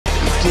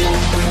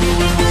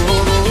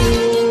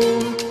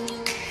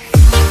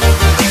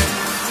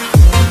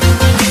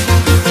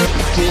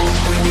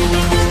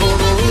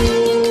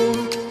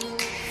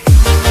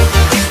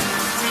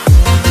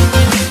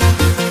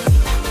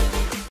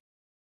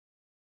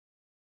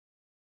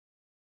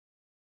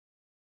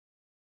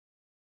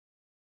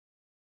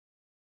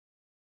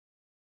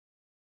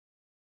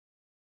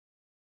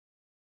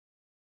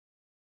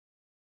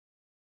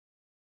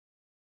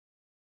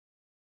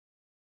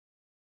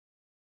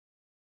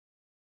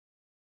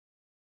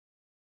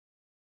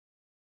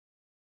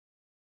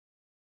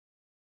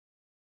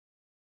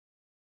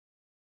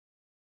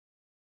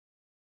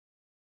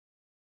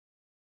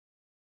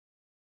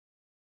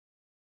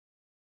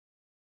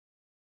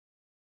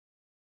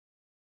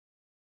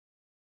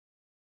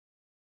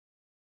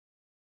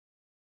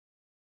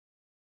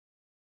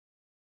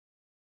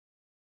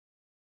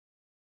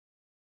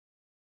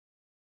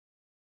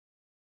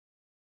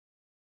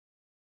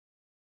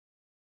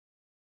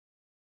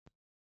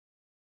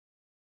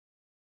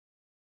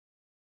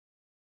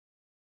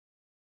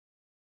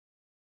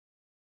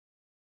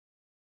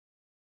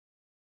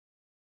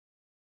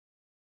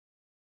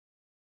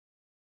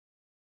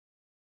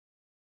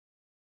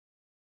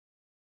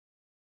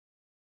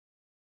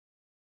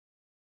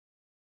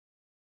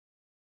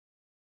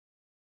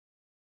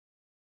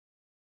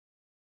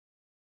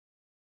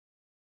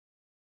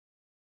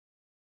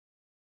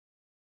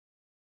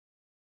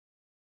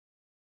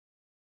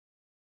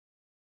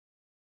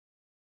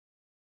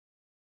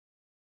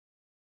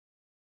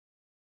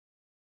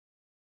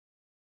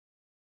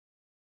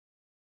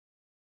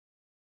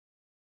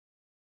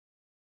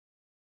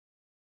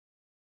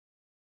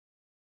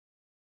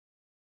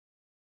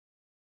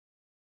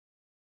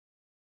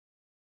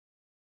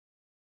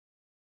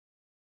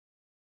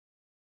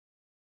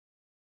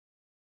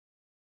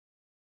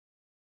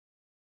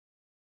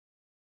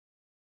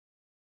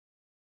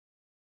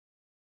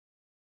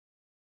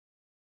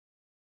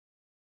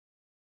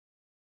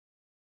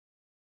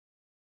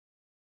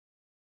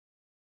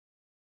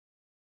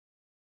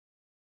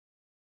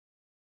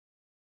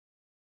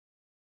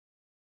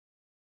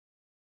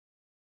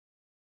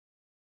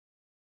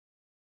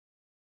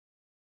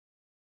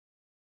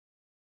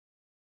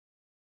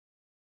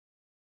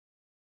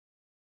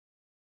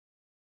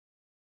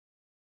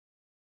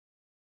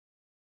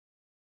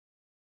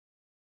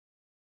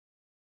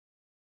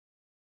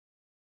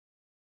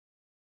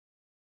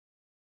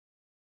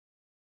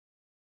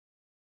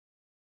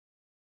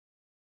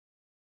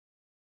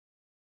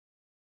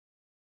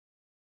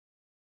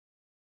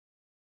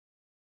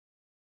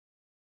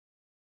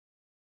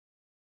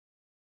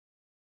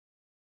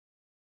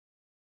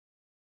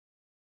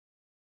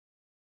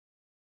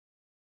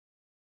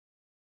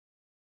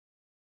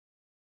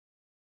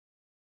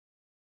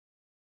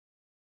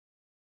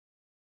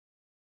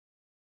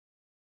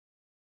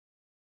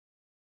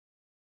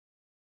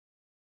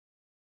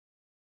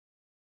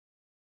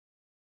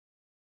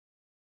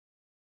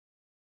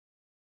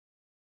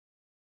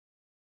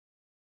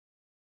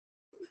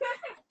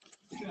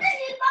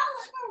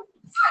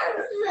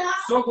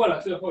说过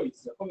了最后一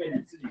次，后面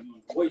你自己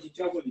弄。我已经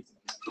教过你怎么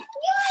弄。因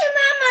为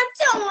妈妈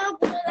叫我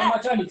不来。妈妈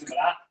叫你怎么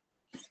了？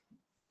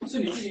是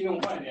你自己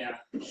用坏的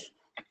呀。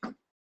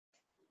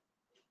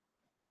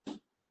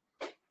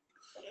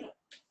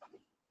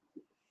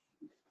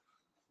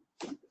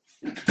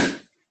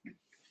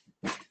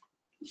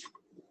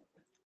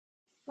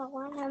宝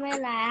宝还没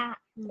来啊？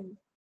嗯。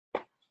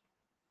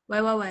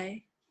喂喂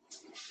喂，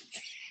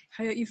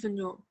还有1分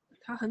钟，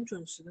他很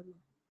准时的嘛。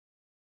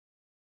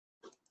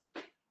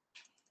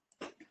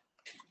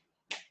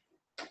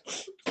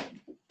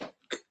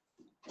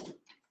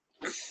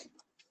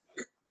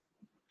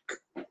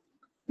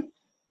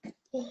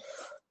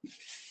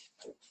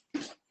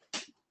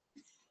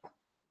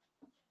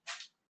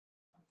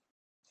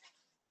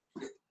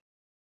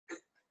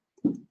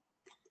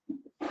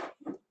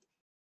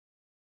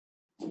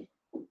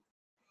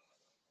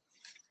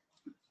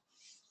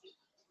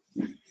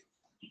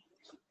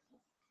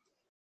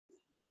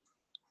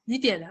你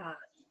点的啊？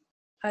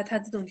还是它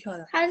自动跳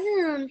的？它是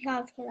能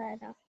跳出来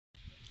的。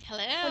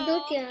Hello. 我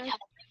都点了。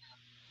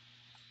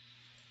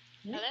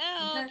Hello.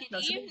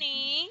 Good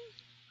evening.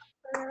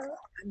 Hello.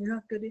 你说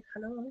good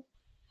hello.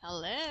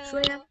 Hello.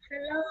 说呀。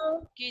Hello.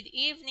 Good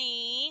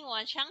evening.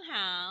 晚上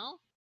好。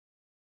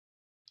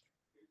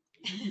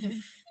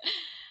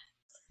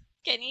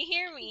Can you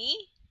hear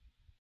me?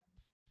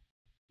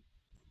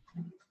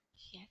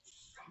 Yes.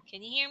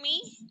 Can you hear me?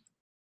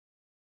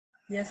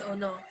 Yes or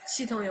no?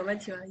 系统有问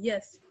题吗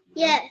 ？Yes.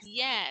 Yes.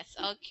 Yes.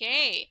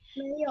 Okay.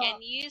 没有。 Can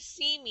you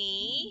see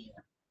me?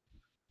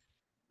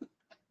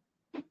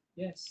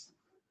 Yes.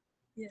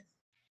 Yes.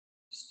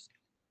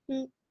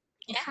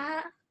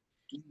 它。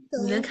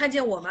你能看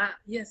见我吗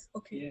 ？Yes.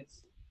 OK.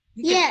 Yes.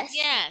 Yes.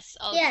 Yes.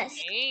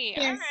 Okay. Yes.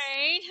 All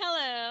right.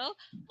 Hello.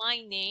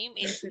 My name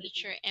is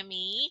Teacher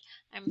Emmy.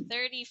 I'm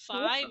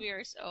 35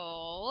 years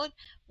old.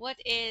 What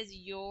is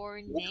your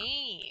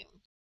name?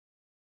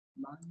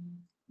 My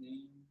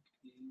name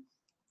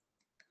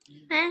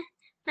is.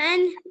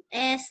 Mine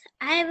is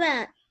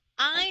Ivan.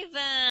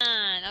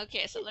 Ivan.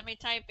 Okay, so let me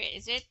type it.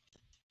 Is it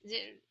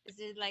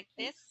like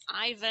this?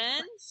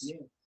 Ivan?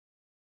 Yes.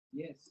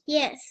 Yes.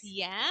 Yes.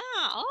 Yeah.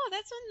 Oh,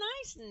 that's a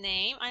nice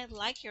name. I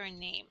like your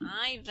name,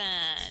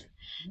 Ivan.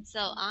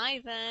 So,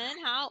 Ivan,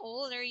 how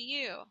old are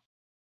you?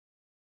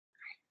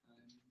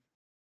 I'm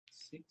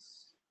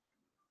 6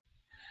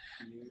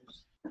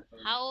 years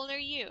old. How old are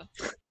you?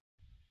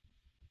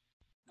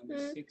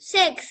 I'm 6.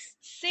 6.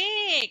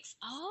 6.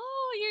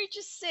 Oh, you're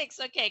just 6.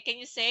 Okay, can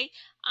you say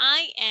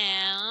I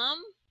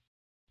am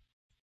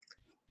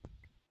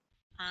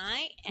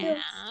I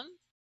am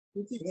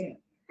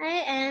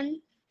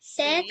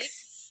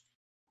 6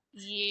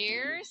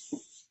 years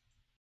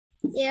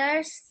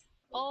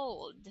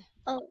old.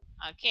 old.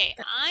 Okay,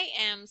 I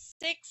am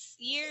 6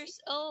 years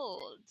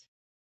old.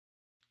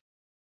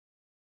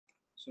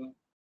 So.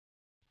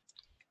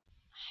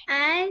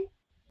 I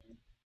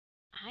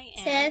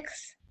am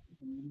 6.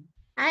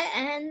 I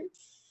am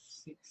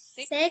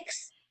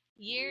 6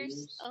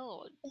 years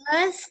old.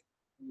 years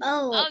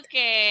old.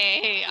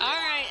 Okay, all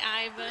right,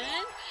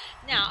 Ivan.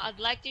 Now, I'd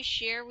like to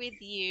share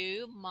with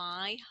you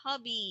my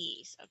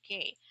hobbies.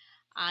 Okay,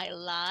 I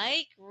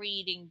like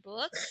reading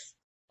books,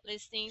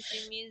 listening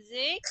to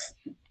music,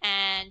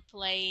 and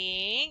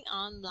playing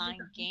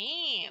online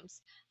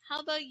games.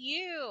 How about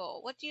you?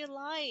 What do you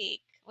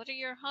like? What are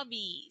your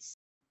hobbies?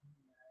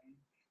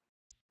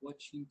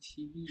 Watching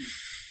TV.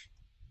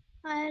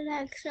 I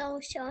like so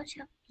小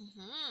小.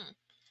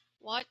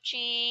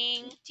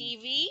 Watching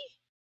TV?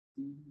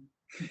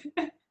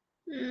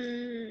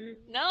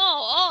 No.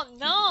 Oh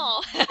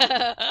no.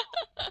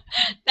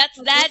 That's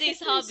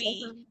Daddy's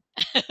hobby.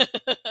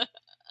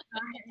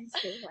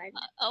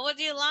 What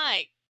do you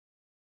like?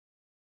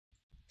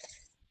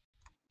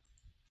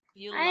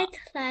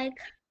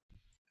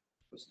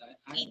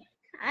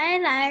 I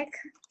like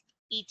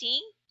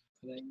eating,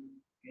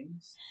 playing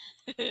games,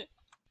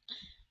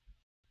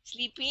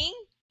 sleeping.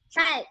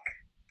 Bike.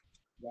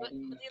 What do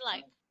you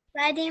like?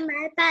 Riding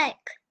my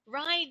bike.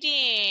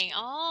 Riding.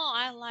 Oh,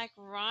 I like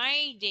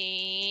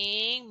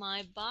riding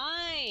my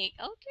bike.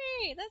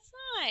 Okay, that's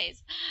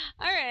nice.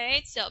 All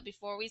right. So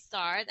before we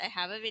start, I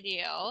have a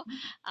video.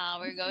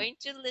 We're going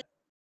to listen.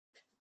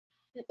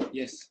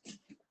 Yes.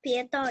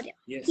 Yes.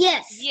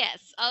 Yes.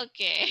 Yes.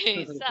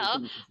 Okay.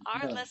 So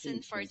our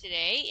lesson for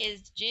today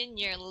is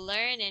Junior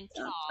Learn and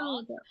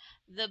Talk.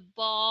 The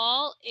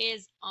ball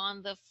is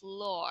on the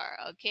floor.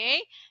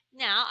 Okay.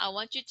 Now I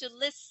want you to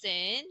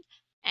listen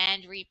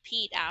and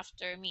repeat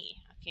after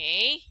me.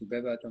 Okay.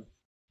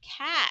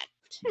 Cat.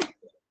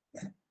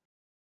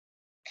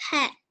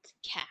 Cat.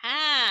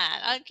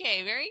 Cat.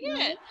 Okay. Very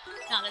good.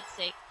 Now let's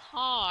say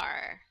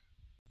car.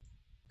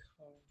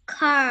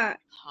 Car.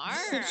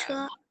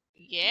 Car.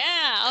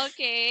 Yeah,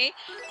 okay.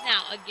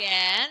 Now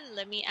again,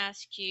 let me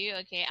ask you,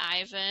 okay,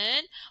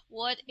 Ivan,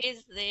 what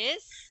is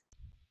this?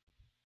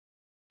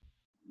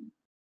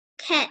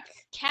 Cat.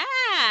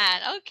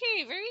 Cat.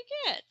 Okay, very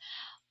good.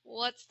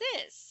 What's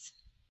this?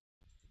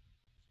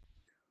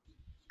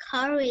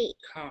 curry,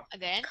 car,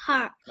 Again,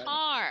 car,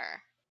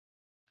 car.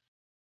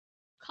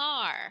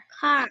 Car.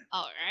 car,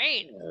 All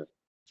right.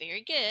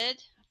 Very good.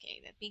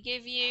 Okay, let me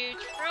give you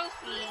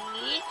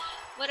trophy.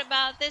 What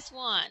about this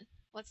one?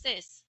 What's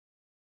this?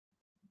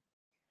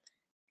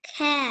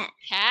 cat,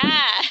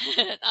 Cat.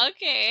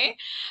 Okay.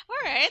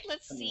 All right.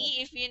 Let's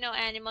see if you know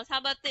animals. How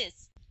about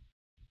this?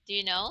 Do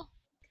you know?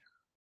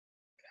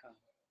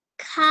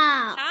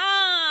 cow,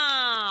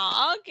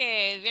 Cow.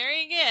 Okay,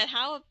 very good.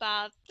 How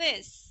about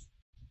this?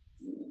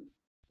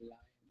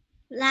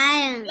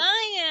 lion,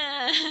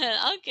 Lion.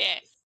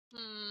 Okay.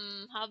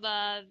 How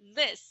about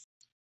this?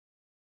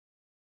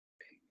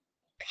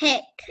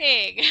 pig,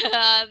 Pig.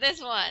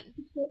 This one.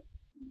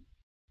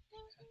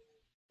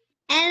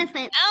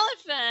 elephant,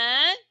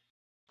 Elephant.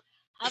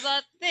 How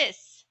about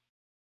this?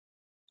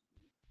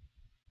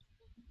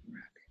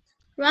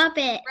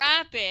 rabbit,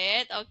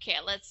 Rabbit. Okay,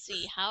 let's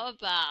see. How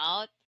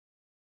about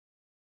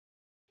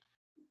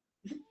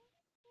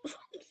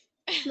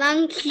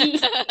monkey,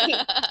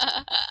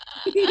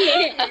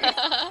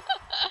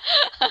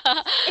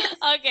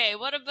 okay,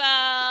 what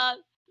about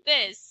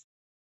this?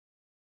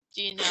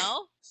 Do you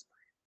know?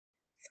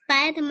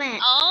 Spider-Man.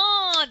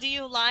 Oh, do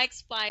you like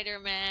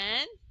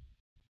Spider-Man?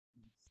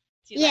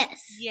 Do you like-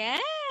 Yes.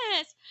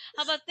 Yes.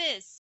 How about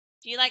this?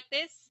 Do you like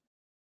this?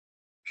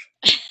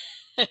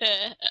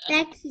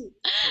 Becky.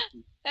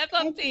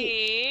 Peppa Becky.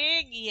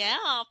 Pig.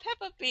 Yeah,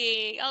 Peppa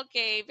Pig.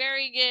 Okay,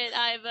 very good,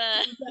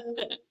 Ivan.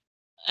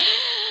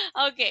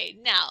 Okay,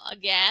 now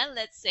again,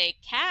 let's say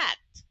cat.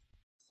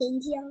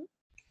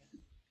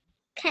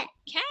 Cat.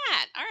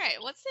 Cat. All right,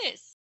 what's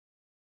this?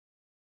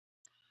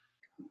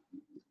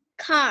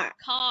 Car.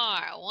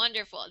 Car.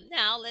 Wonderful.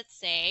 Now let's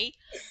say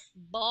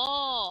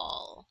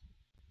ball.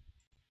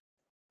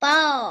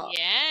 Ball.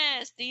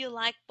 Yes. Do you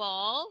like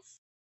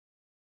balls?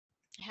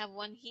 I have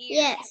one here.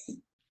 Yes.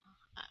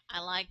 I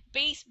like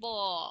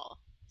baseball.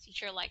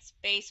 Teacher likes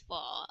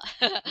baseball.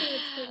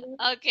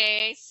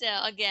 Okay, so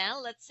again,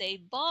 let's say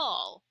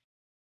ball.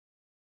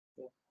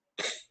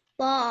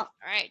 Ball. All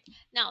right.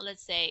 Now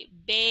let's say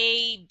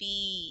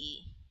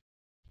baby.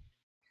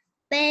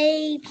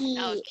 Baby.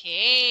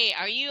 Okay.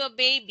 Are you a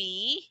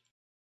baby?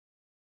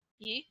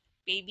 You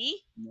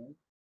baby?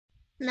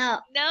 No.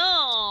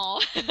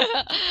 No.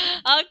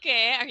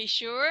 Okay. Are you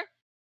sure?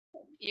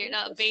 You're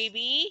not a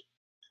baby?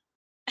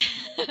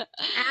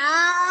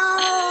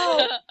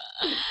 Ow.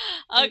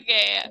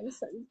 Okay.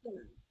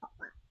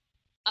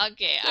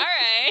 Okay. All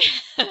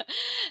right.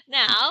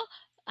 Now,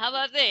 how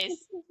about this?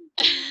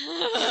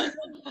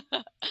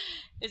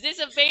 Is this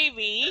a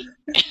baby?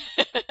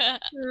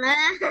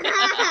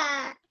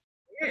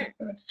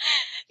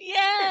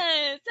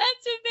 Yes,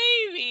 that's a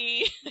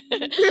baby.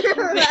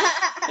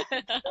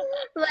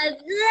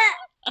 What's that?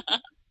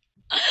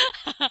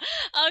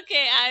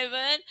 Okay,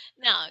 Ivan.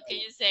 Now, can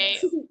you say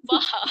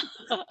box?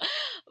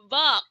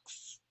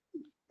 Box.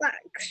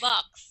 Box.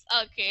 Box.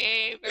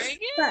 Okay, very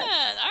good. Box.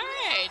 All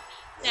right.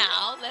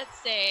 Now, let's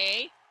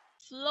say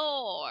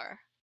floor.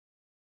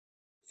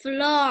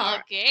 Floor.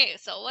 Okay,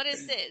 so what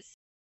is this?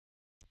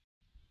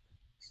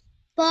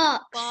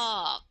 Box.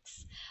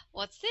 Box.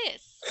 What's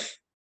this?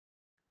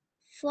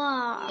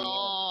 Floor.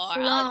 Floor.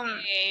 Floor.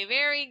 Okay,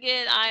 very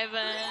good,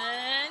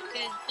 Ivan.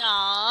 Good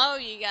job.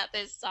 You got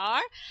this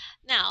star.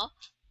 Now,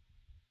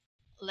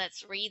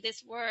 let's read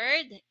this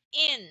word.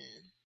 In.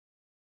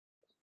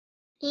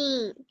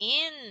 In.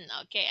 In.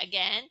 Okay,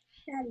 again.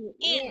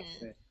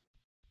 In.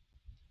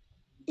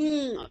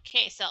 In.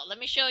 Okay, so let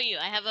me show you.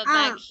 I have a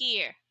bag Ah.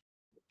 here.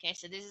 Okay,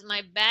 so this is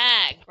my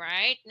bag,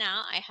 right?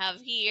 Now I have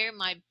here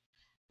my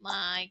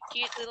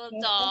cute little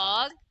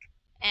dog,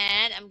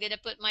 and I'm gonna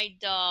put my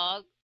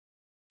dog.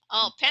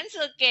 Oh,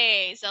 pencil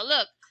case. So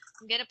look,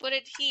 I'm gonna put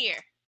it here.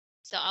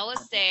 So I will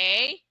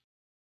say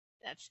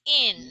that's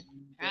in,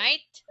 right?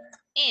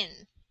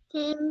 In.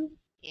 In.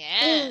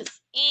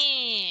 Yes,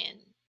 in.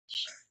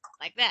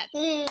 Like that.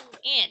 In.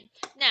 In.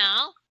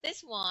 Now,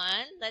 this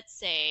one, let's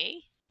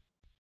say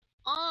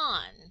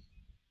on.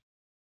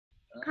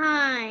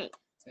 Hi.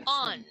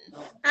 On.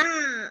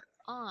 Ah.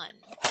 On.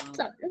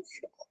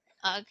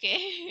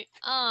 Okay.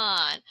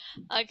 On.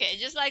 Okay,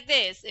 just like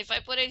this. If I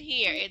put it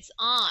here, it's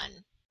on.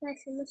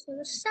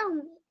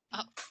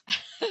 Oh.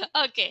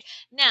 Okay.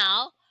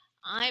 Now,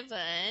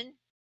 Ivan.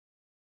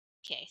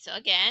 Okay, so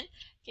again,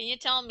 can you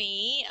tell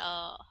me,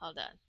 hold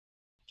on.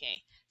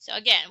 Okay, so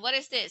again, what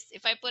is this?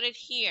 If I put it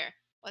here,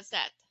 what's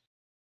that?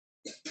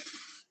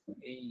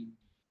 In.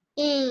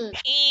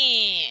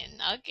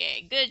 In.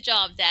 Okay, good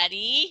job,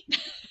 Daddy.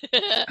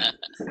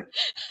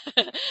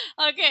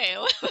 Okay,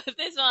 what was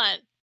this one?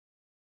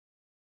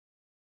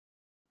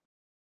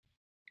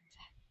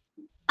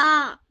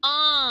 Ah.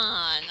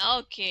 On.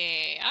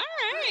 Okay, all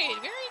right,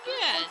 very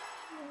good.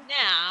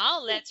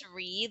 Now, let's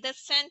read the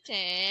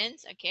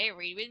sentence. Okay,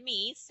 read with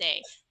me.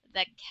 Say,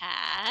 the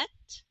cat.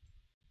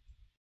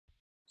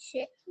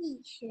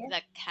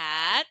 The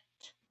cat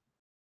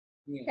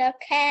The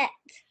cat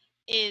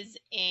is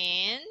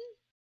in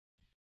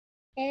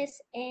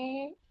is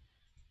in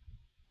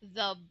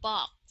the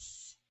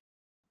box.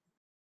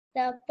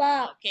 The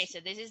box. Okay, so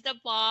this is the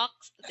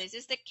box. This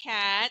is the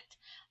cat.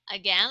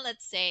 Again,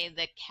 let's say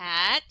the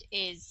cat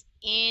is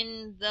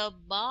in the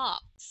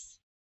box.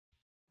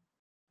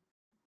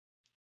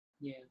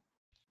 Yeah.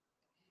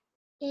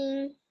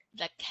 In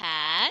The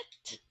cat.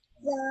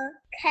 the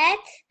cat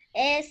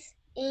is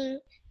in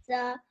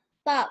the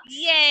box.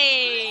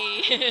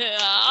 Yay!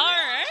 All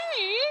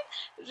right.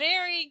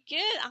 Very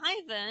good,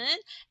 Ivan.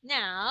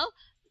 Now,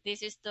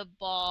 this is the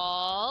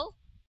ball,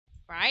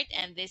 right?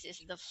 And this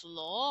is the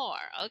floor.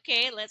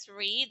 Okay, let's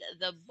read.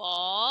 The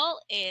ball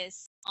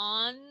is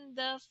on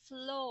the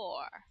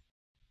floor.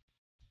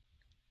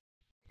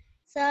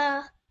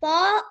 The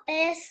ball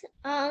is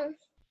on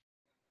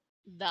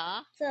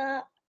The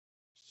the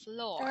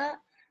floor.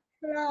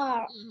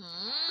 floor.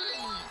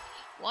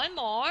 One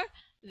more.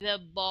 The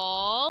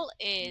ball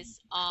is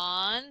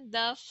on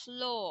the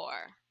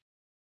floor.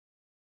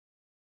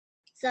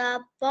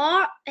 The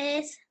ball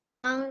is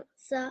on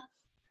the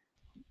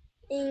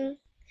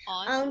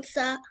on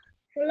the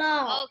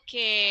floor.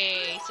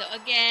 Okay, so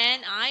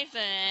again,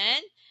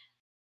 Ivan,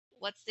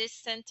 what's this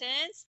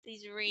sentence?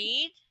 Please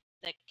read.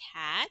 The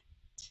cat.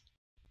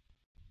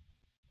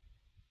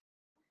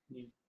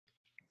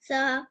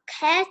 The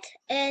cat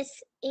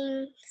is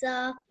in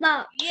the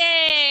box.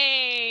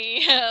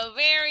 Yay!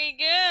 Very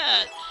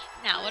good.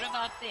 Now, what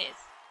about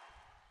this?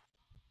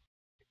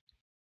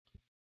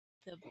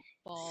 The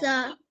ball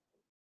The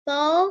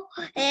ball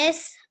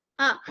is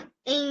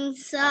in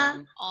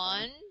the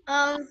on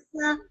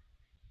the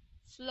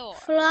floor.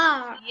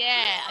 floor.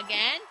 Yeah,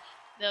 again,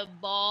 the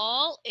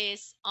ball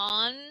is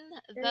on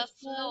the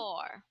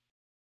floor.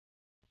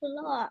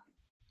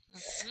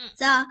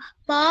 The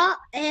ball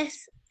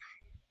is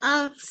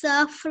on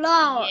the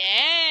floor.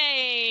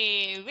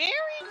 Yay!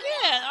 Very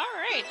good. All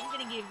right, I'm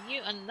going to give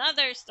you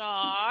another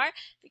star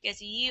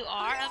because you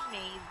are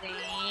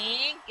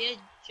amazing. Good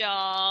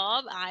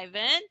job,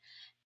 Ivan.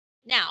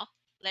 Now,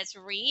 let's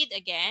read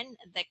again.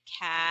 The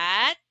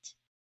cat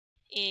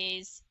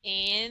is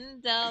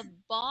in the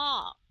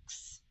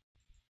box.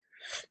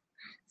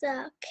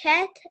 The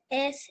cat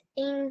is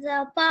in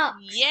the box.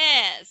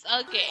 Yes.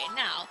 Okay,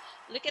 now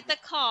look at the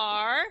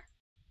car.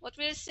 What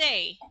will it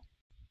say?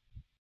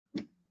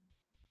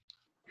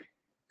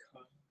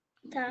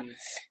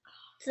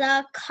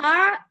 The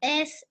car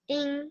is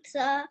in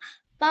the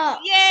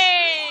box.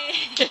 Yay!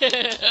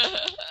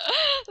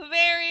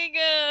 Very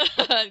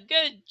good.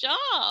 Good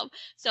job.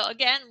 So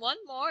again, one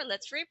more.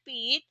 Let's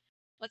repeat.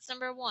 What's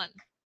number one?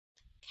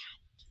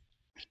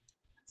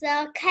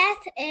 The cat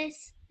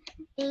is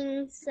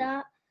in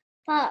the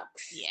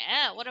box.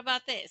 Yeah. What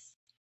about this?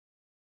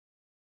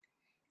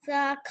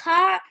 The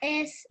car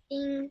is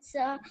in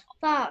the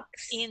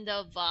box. In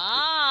the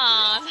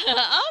box.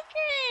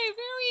 Okay,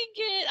 very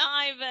good,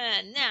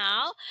 Ivan.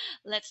 Now,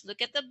 let's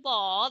look at the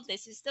ball.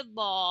 This is the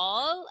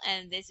ball,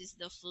 and this is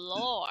the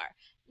floor.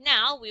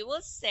 Now, we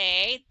will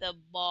say the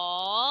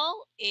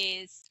ball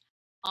is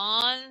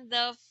on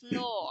the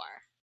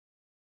floor.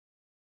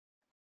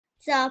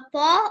 The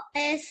ball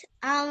is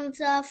on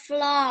the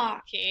floor.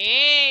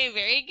 Okay,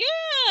 very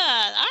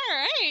good. All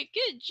right,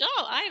 good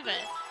job,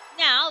 Ivan.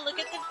 Now, look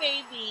at the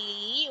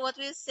baby. What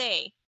will you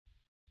say?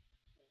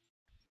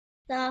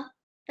 The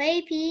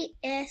baby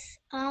is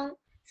on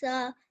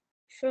the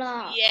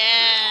floor.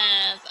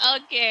 Yes.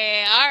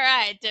 Okay. All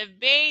right. The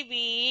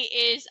baby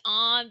is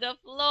on the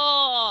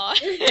floor.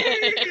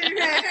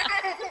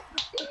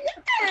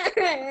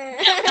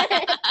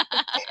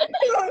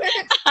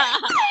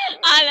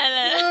 Ah, la,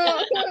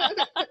 la.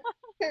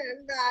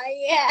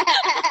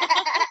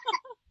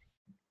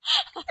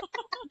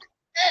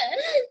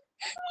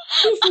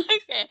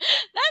 Okay,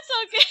 that's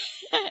okay.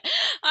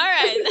 All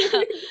right.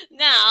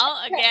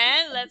 Now,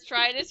 again, let's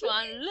try this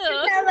one.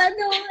 Look.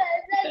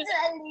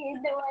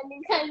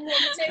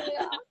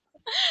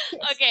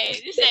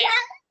 Okay, you say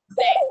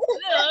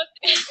look.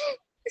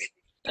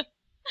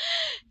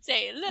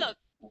 Say, look.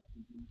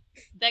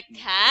 The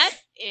cat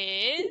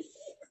is.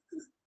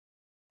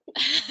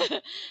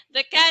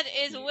 The cat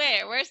is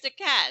where? Where's the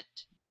cat?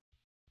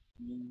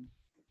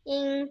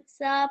 In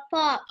the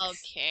box.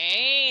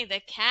 Okay,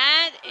 the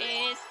cat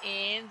is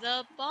in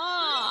the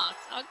box.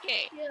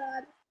 Okay.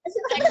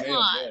 Next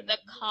one. The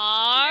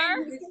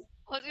car.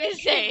 What do you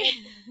say?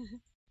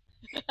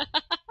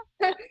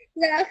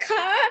 The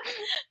car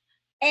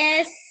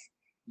is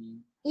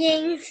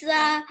in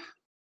the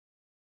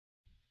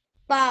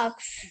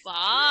box.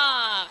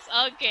 Box.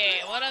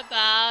 Okay, what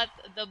about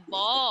the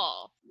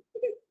ball?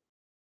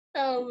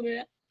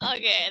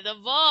 Okay, the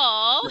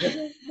ball.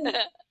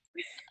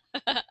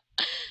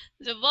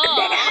 The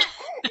ball.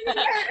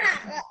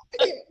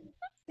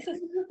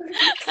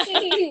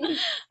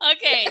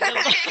 Okay, the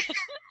ball.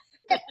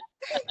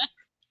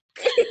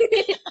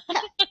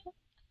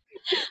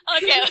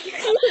 Okay.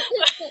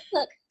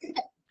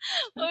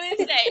 What do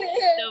we say?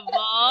 The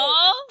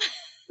ball.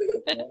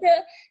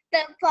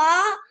 The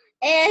ball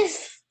is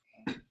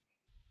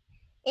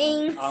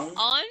in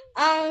On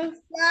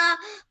the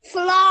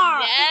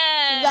floor.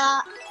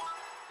 Yes.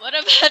 What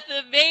about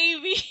the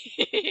baby?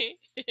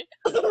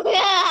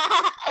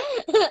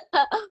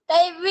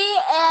 Baby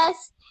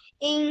is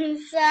in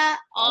the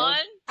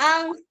on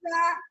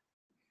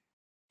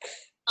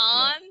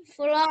on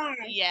floor.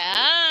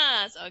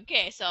 yes.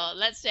 Okay, so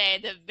let's say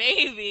the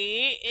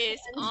baby is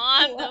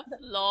on the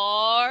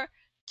floor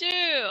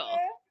too.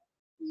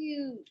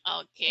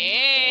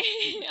 Okay.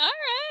 All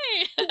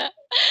right.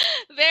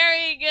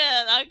 Very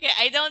good. Okay,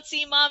 I don't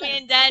see mommy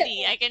and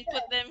daddy. I can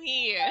put them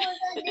here.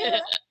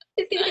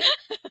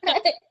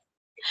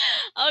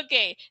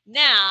 Okay,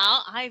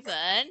 now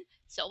Ivan.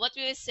 So what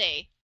will you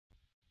say?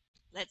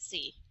 Let's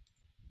see.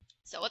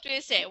 So what will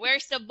you say?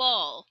 Where's the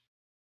ball?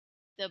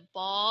 The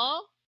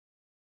ball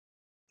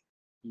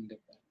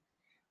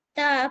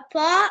The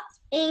ball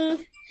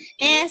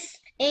is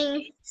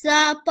in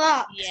the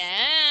box.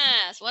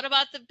 yes. What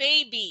about the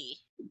baby?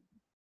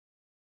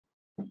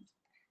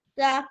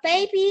 The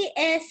baby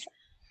is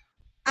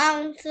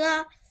on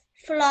the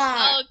floor.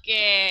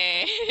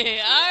 Okay.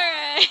 All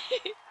right.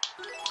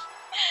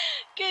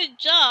 Good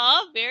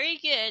job. Very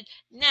good.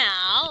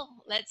 Now,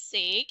 let's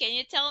see. Can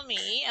you tell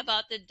me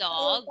about the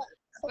dog?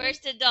 Where's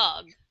the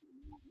dog?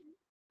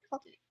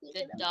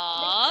 The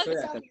dog.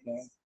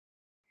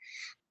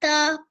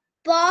 The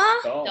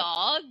ball.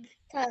 Dog.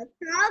 The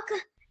dog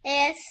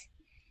is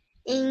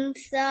in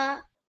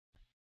the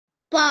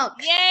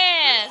box.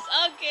 Yes.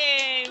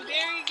 Okay.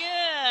 Very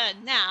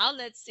good. Now,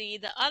 let's see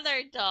the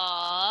other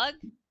dog.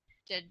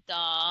 The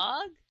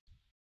dog.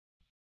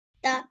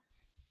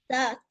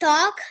 The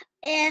dog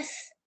is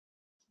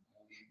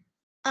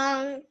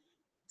on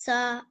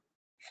the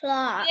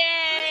floor.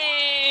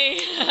 Yay.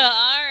 All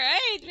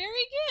right.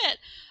 Very good.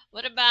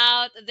 What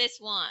about this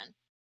one?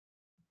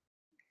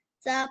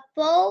 The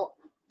ball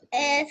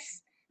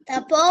is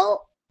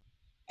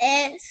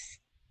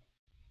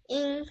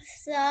in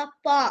the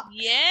box.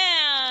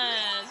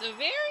 Yes,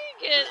 very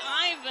good,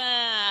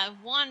 Ivan.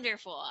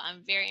 Wonderful.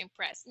 I'm very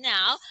impressed.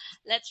 Now,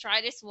 let's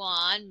try this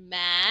one.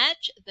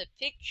 Match the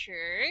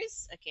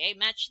pictures. Okay,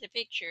 match the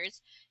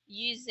pictures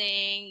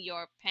using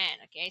your pen.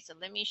 Okay, so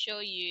let me show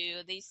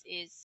you. This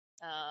is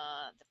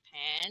the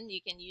pen.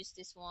 You can use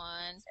this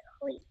one.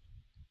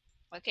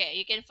 Okay,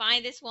 you can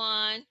find this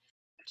one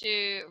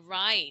to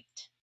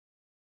write.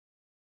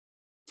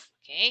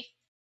 Okay,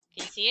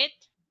 can you see it?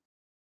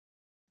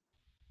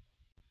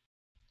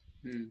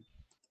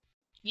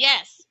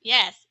 Yes,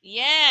 yes,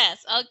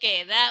 yes.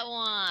 Okay, that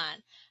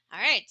one. All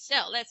right,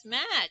 so let's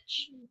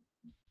match.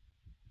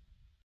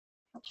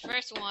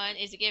 First one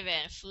is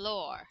given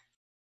floor.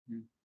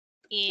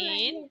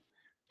 In.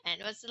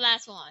 And what's the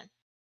last one?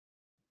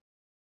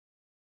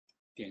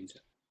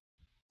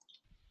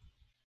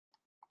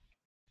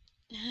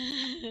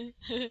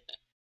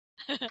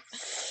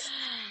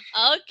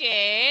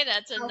 Okay,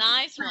 that's a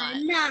nice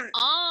one.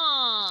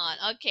 On.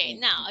 Okay,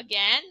 now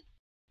again.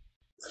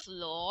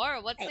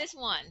 Floor. What's this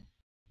one?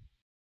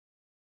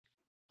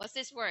 What's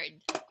this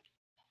word?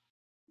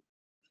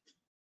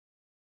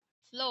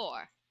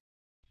 Floor.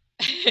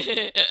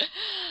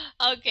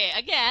 Okay,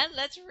 again,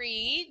 let's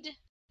read.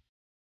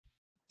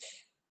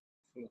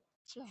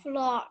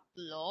 Floor.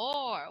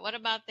 Floor. What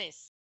about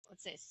this?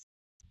 What's this?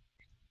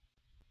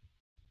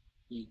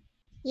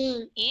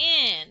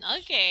 In.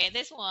 Okay,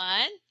 this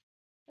one.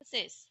 What's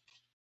this?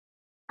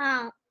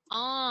 On.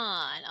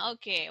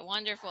 Okay,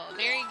 wonderful.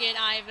 Very good,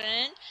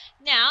 Ivan.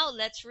 Now,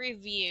 let's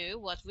review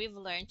what we've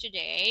learned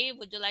today.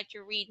 Would you like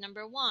to read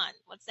number 1?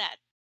 What's that?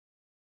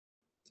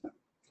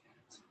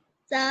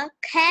 The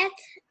cat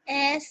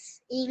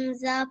is in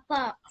the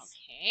box.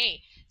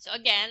 Okay. So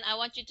again, I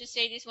want you to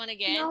say this one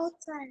again.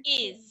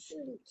 Is.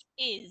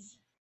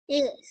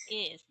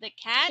 The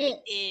cat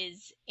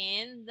is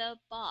in the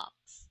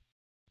box.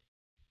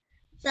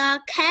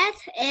 The cat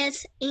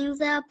is in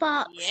the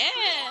box.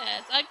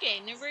 Yes. Okay,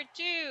 number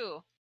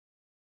 2.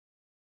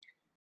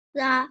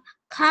 The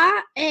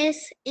car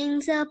is in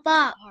the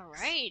box. All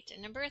right.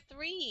 Number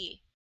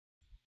 3.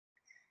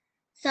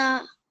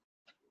 The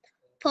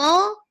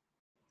ball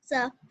is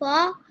on the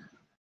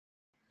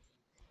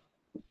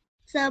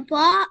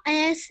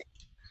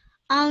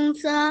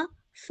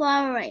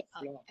floor.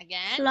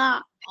 Again,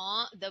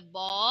 the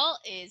ball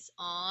is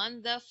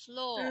on the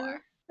floor.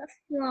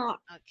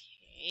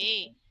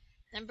 Okay.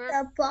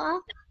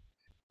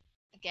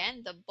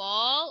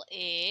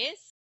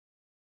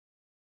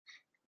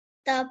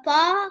 The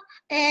ball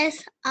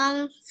is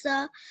on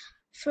the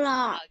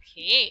floor.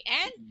 Okay.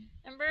 And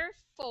number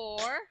 4.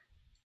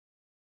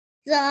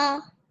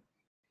 The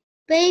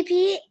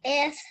baby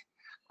is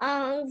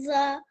on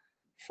the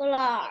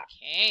floor.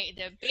 Okay,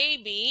 the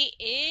baby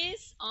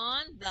is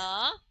on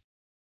the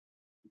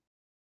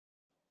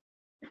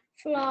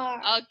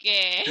floor.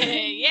 Okay,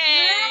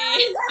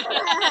 yay!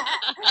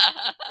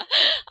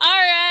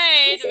 All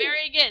right,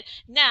 very good.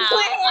 Now,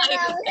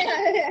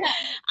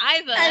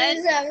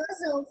 Ivan.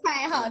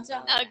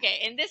 Okay,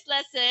 in this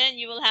lesson,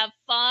 you will have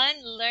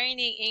fun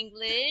learning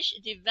English,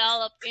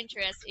 develop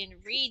interest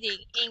in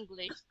reading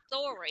English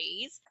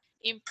stories,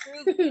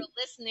 improve your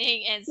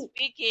listening and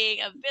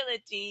speaking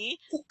ability,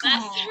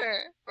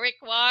 master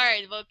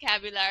required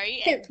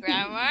vocabulary and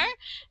grammar,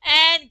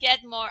 and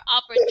get more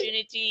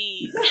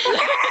opportunities.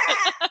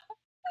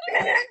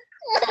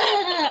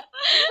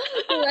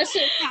 我是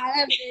卡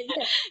了别的。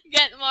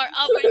 Get more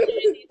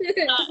opportunities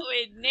to talk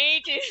with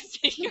native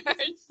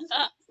speakers.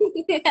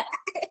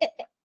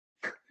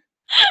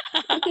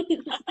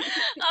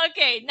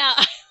 Okay, now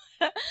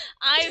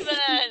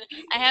Ivan,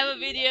 I have a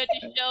video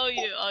to show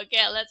you.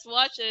 Okay, let's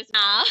watch this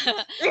now.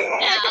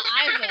 Now,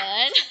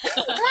 Ivan,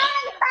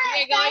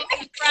 we're going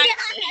to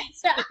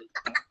practice.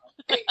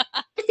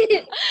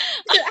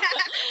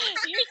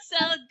 You're so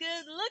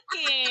good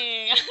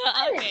looking.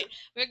 Okay,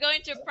 we're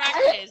going to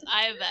practice,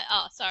 Ivan.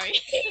 Oh, sorry.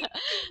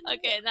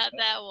 Okay, not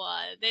that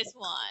one. This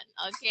one.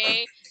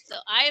 Okay, so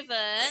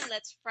Ivan,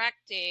 let's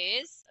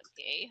practice.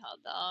 Okay,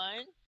 hold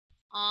on.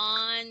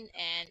 On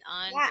and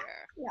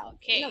under.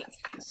 Okay,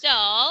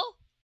 so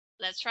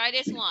let's try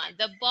this one.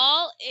 The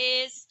ball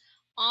is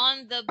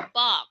on the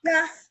box.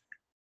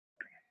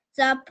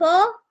 The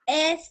ball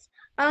is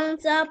on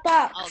the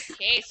box.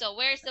 Okay, so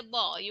where's the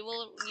ball? You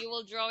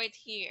will draw it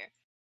here.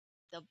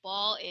 The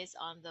ball is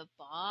on the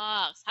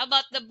box. How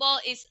about the ball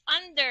is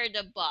under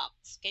the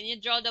box? Can you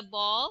draw the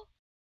ball?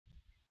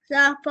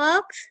 The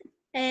box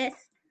is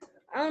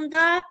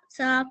under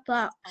the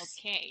box.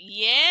 Okay,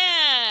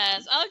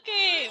 yes.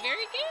 Okay,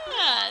 very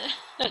good.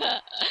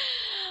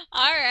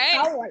 All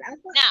right.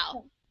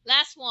 Now,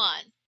 last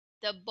one.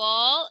 The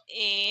ball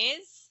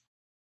is...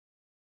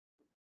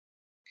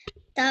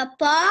 The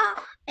ball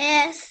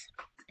is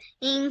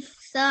in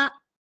the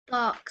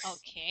box.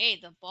 Okay,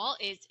 the ball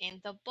is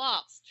in the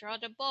box. Draw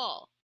the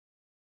ball.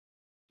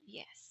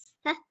 Yes.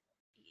 Huh?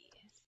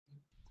 Yes.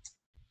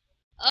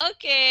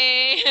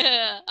 Okay.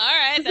 All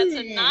right, that's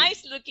a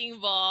nice looking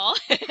ball.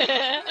 Very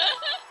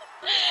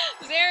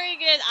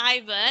good,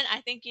 Ivan.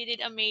 I think you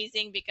did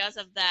amazing because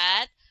of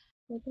that.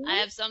 I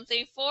have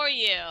something for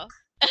you.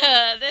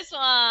 This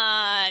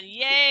one.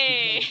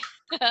 Yay.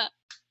 Oh,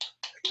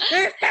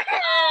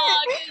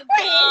 good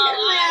job,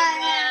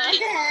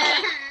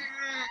 Ivan.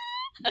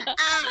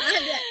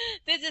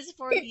 This is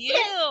for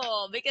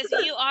you because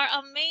you are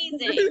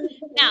amazing.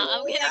 Now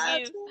I'm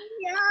gonna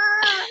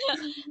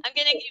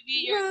give you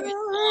your good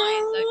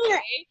points,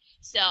 okay?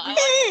 So I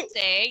want to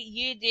say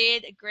you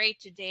did great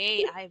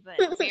today,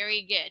 Ivan.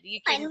 Very good.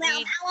 You can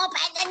read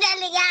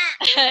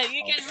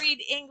you can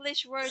read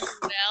English words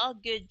well.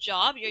 Good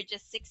job. You're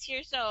just 6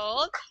 years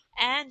old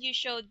and you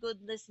showed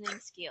good listening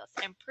skills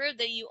and proved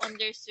that you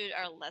understood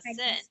our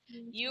lesson.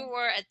 You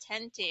were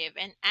attentive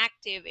and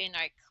active in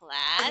our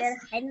class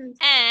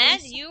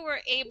and you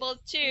were able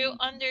to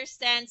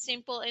understand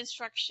simple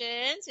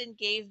instructions and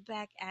gave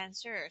back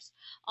answers.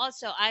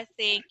 Also, I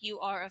think you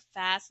are a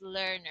fast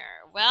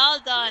learner. Well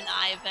done,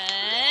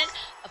 Ivan.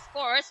 Of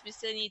course, we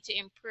still need to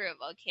improve,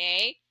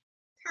 okay?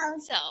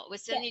 So we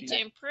still need to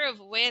improve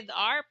with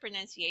our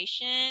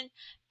pronunciation,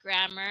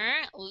 grammar,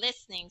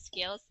 listening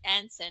skills,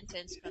 and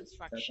sentence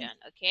construction.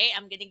 Okay,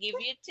 I'm going to give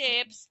you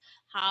tips.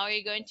 How are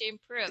you going to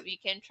improve? You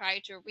can try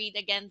to read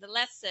again the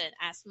lesson.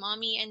 Ask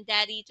mommy and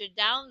daddy to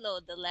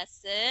download the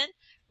lesson.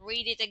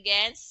 Read it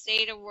again.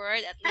 Say the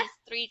word at least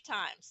 3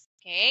 times.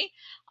 Okay.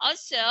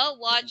 Also,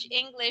 watch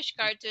English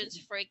cartoons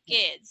for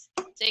kids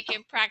so you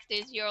can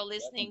practice your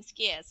listening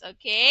skills.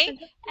 Okay.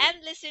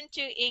 And listen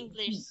to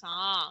English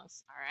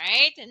songs. All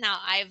right. Now,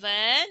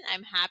 Ivan,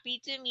 I'm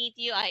happy to meet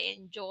you. I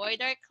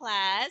enjoyed our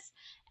class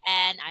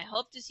and I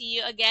hope to see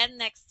you again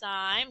next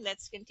time.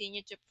 Let's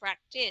continue to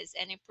practice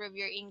and improve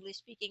your English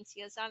speaking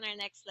skills on our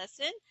next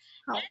lesson.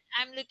 And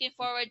I'm looking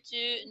forward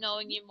to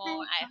knowing you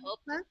more. I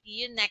hope to see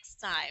you next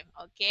time.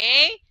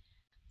 Okay.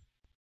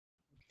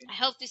 I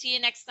hope to see you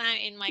next time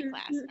in my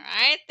class. All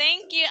right.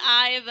 Thank you,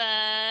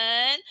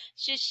 Ivan.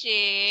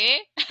 Shishi.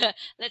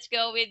 Let's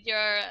go with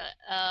your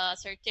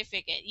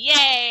certificate.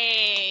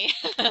 Yay.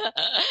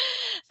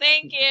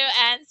 Thank you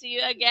and see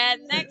you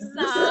again next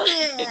time.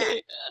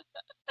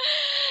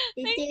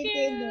 Thank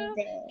you.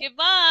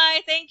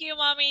 Goodbye. Thank you,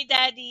 mommy,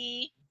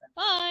 daddy.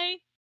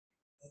 Bye.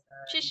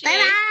 Shishi. Bye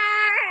bye.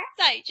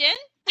 再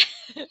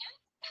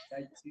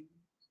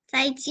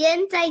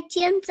见，再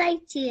见，再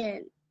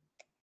见。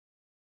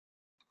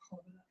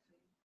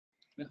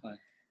没好，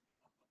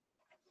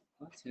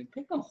而且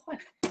别乱换，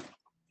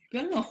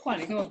别乱换，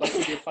你干嘛把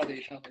自己画的一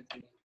塌糊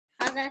涂？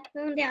好的，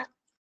弄掉，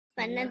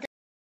反正。